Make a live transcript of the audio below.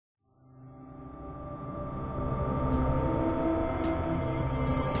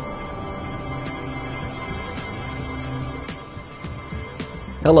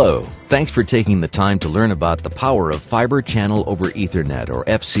Hello, thanks for taking the time to learn about the power of Fibre Channel Over Ethernet, or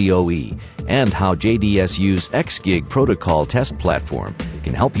FCoE, and how JDSU's Xgig protocol test platform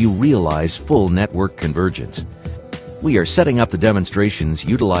can help you realize full network convergence. We are setting up the demonstrations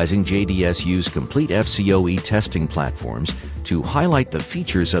utilizing JDSU's complete FCoE testing platforms to highlight the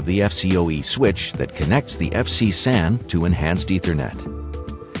features of the FCoE switch that connects the FC SAN to enhanced Ethernet.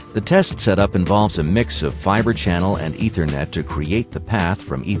 The test setup involves a mix of Fibre Channel and Ethernet to create the path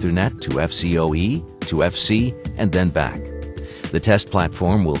from Ethernet to FCoE to FC and then back. The test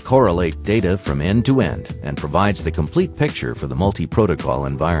platform will correlate data from end to end and provides the complete picture for the multi-protocol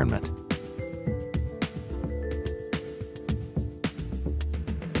environment.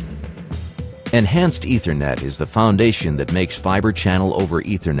 Enhanced Ethernet is the foundation that makes Fibre Channel Over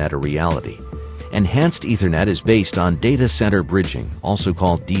Ethernet a reality. Enhanced Ethernet is based on data center bridging, also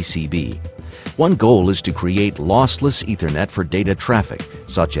called DCB. One goal is to create lossless Ethernet for data traffic,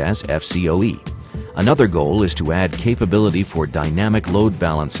 such as FCoE. Another goal is to add capability for dynamic load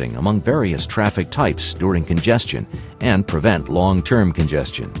balancing among various traffic types during congestion and prevent long-term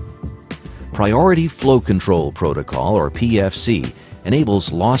congestion. Priority Flow Control Protocol, or PFC, enables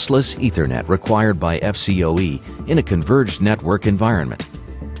lossless Ethernet required by FCoE in a converged network environment.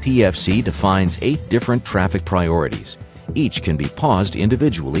 PFC defines 8 different traffic priorities. Each can be paused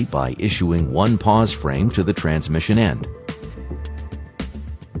individually by issuing one pause frame to the transmission end.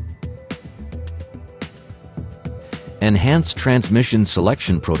 Enhanced Transmission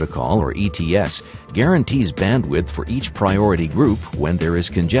Selection Protocol, or ETS, guarantees bandwidth for each priority group when there is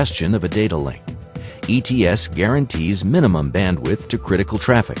congestion of a data link. ETS guarantees minimum bandwidth to critical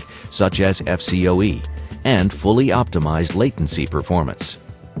traffic, such as FCoE, and fully optimized latency performance.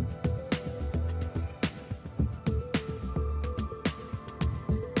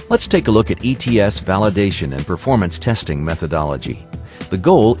 Let's take a look at ETS validation and performance testing methodology. The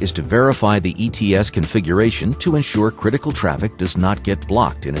goal is to verify the ETS configuration to ensure critical traffic does not get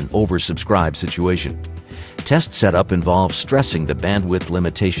blocked in an oversubscribed situation. Test setup involves stressing the bandwidth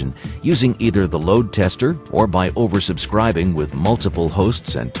limitation using either the load tester or by oversubscribing with multiple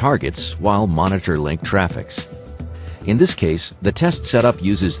hosts and targets while monitor link traffics. In this case, the test setup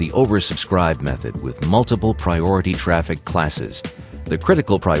uses the oversubscribe method with multiple priority traffic classes. The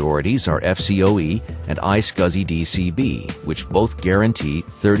critical priorities are FCoE and iSCSI DCB, which both guarantee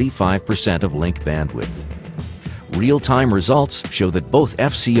 35% of link bandwidth. Real-time results show that both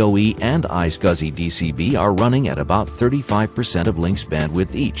FCoE and iSCSI DCB are running at about 35% of links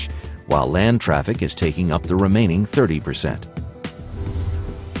bandwidth each, while LAN traffic is taking up the remaining 30%.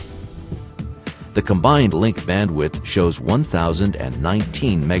 The combined link bandwidth shows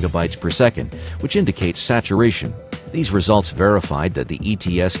 1,019 megabytes per second, which indicates saturation. These results verified that the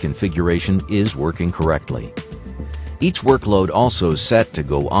ETS configuration is working correctly. Each workload also is set to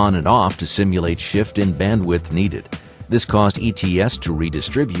go on and off to simulate shift in bandwidth needed. This caused ETS to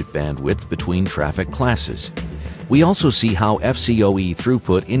redistribute bandwidth between traffic classes. We also see how FCoE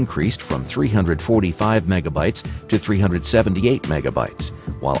throughput increased from 345 megabytes to 378 megabytes,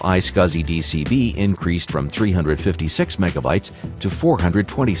 while iSCSI DCB increased from 356 megabytes to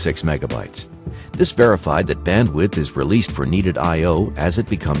 426 megabytes. This verified that bandwidth is released for needed I/O as it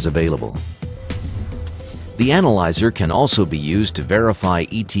becomes available. The analyzer can also be used to verify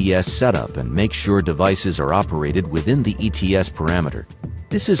ETS setup and make sure devices are operated within the ETS parameter.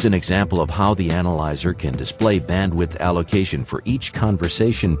 This is an example of how the analyzer can display bandwidth allocation for each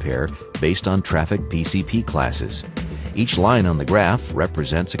conversation pair based on traffic PCP classes. Each line on the graph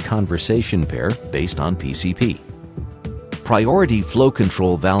represents a conversation pair based on PCP. Priority flow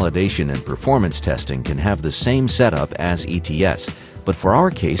control validation and performance testing can have the same setup as ETS, but for our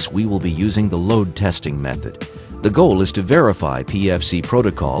case we will be using the load testing method. The goal is to verify PFC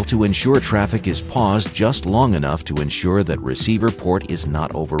protocol to ensure traffic is paused just long enough to ensure that receiver port is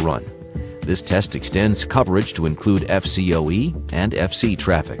not overrun. This test extends coverage to include FCoE and FC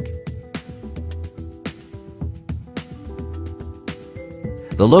traffic.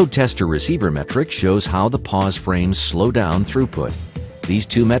 The load tester receiver metric shows how the pause frames slow down throughput. These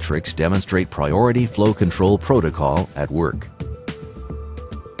two metrics demonstrate priority flow control protocol at work.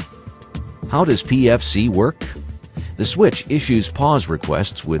 How does PFC work? The switch issues pause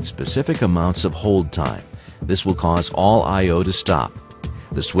requests with specific amounts of hold time. This will cause all I/O to stop.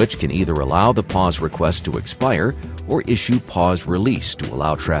 The switch can either allow the pause request to expire or issue pause release to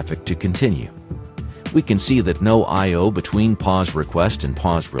allow traffic to continue. We can see that no I/O between pause request and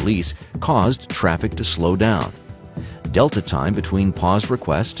pause release caused traffic to slow down. Delta time between pause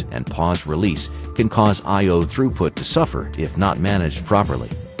request and pause release can cause I/O throughput to suffer if not managed properly.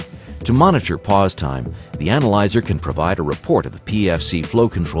 To monitor pause time, the analyzer can provide a report of the PFC flow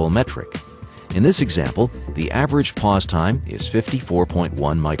control metric. In this example, the average pause time is 54.1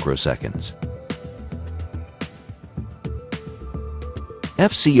 microseconds.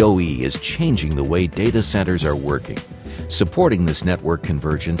 FCoE is changing the way data centers are working. Supporting this network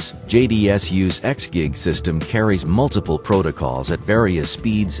convergence, JDSU's Xgig system carries multiple protocols at various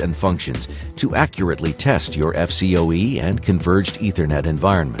speeds and functions to accurately test your FCoE and Converged Ethernet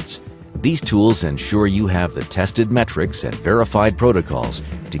environments. These tools ensure you have the tested metrics and verified protocols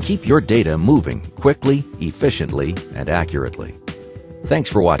to keep your data moving quickly, efficiently, and accurately. Thanks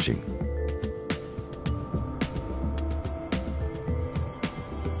for watching.